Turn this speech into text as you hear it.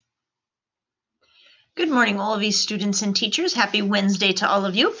Good morning, all of you students and teachers. Happy Wednesday to all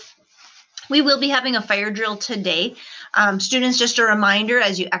of you. We will be having a fire drill today. Students, just a reminder,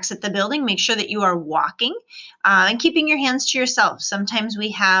 as you exit the building, make sure that you are walking and keeping your hands to yourself. Sometimes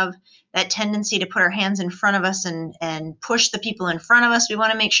we have that tendency to put our hands in front of us and push the people in front of us. We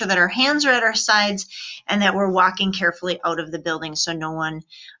want to make sure that our hands are at our sides and that we're walking carefully out of the building so no one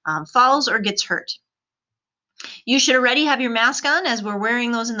falls or gets hurt. You should already have your mask on, as we're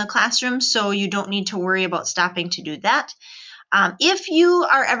wearing those in the classroom, so you don't need to worry about stopping to do that. If you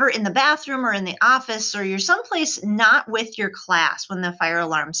are ever in the bathroom or in the office or you're someplace not with your class when the fire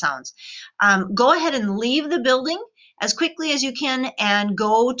alarm sounds, go ahead and leave the building as quickly as you can and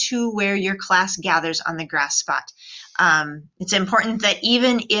go to where your class gathers on the grass spot. It's important that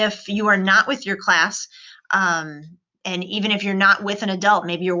even if you are not with your class, and even if you're not with an adult,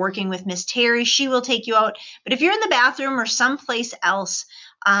 maybe you're working with Miss Terry, she will take you out. But if you're in the bathroom or someplace else,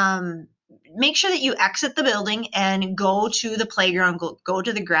 make sure that you exit the building and go to the playground, go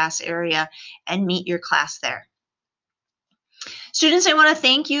to the grass area and meet your class there. Students, I want to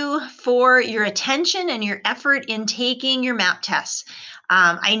thank you for your attention and your effort in taking your MAP tests.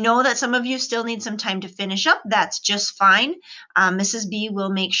 I know that some of you still need some time to finish up. That's just fine. Mrs. B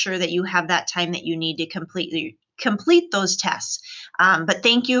will make sure that you have that time that you need to complete those tests. But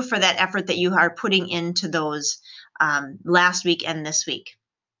thank you for that effort that you are putting into those last week and this week.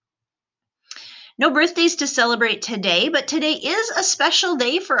 No birthdays to celebrate today, but today is a special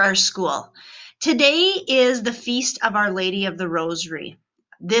day for our school. Today is the Feast of Our Lady of the Rosary.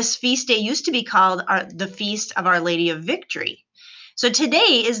 This feast day used to be called the Feast of Our Lady of Victory. So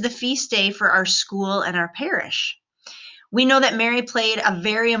today is the feast day for our school and our parish. We know that Mary played a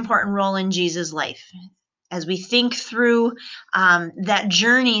very important role in Jesus' life. As we think through that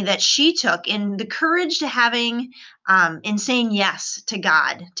journey that she took in the courage to having, in saying yes to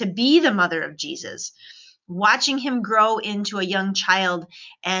God, to be the mother of Jesus, watching him grow into a young child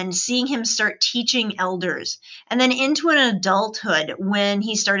and seeing him start teaching elders, and then into an adulthood when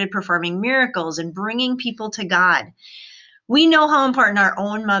he started performing miracles and bringing people to God. We know how important our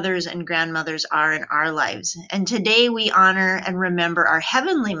own mothers and grandmothers are in our lives. And today we honor and remember our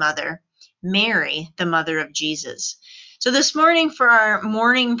Heavenly Mother, Mary, the mother of Jesus. So this morning, for our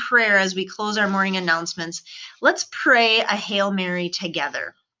morning prayer, as we close our morning announcements, let's pray a Hail Mary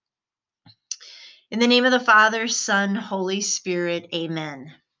together. In the name of the Father, Son, Holy Spirit,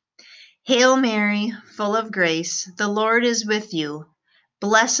 amen. Hail Mary, full of grace, the Lord is with you.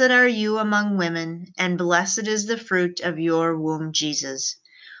 Blessed are you among women, and blessed is the fruit of your womb, Jesus.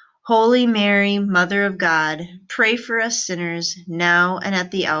 Holy Mary, Mother of God, pray for us sinners, now and at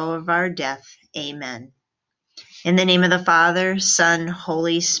the hour of our death. Amen. In the name of the Father, Son,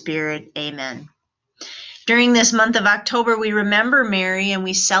 Holy Spirit, amen. During this month of October, we remember Mary and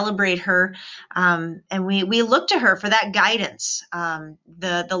we celebrate her, and we look to her for that guidance,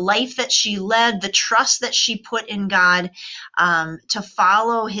 the life that she led, the trust that she put in God, to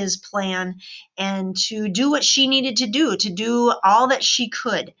follow his plan and to do what she needed to do all that she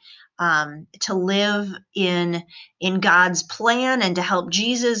could, to live in God's plan and to help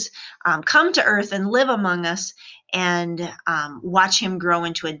Jesus come to earth and live among us, and watch him grow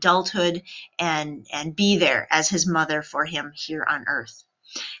into adulthood and be there as his mother for him here on earth.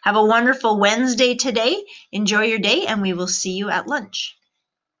 Have a wonderful Wednesday today. Enjoy your day, and we will see you at lunch.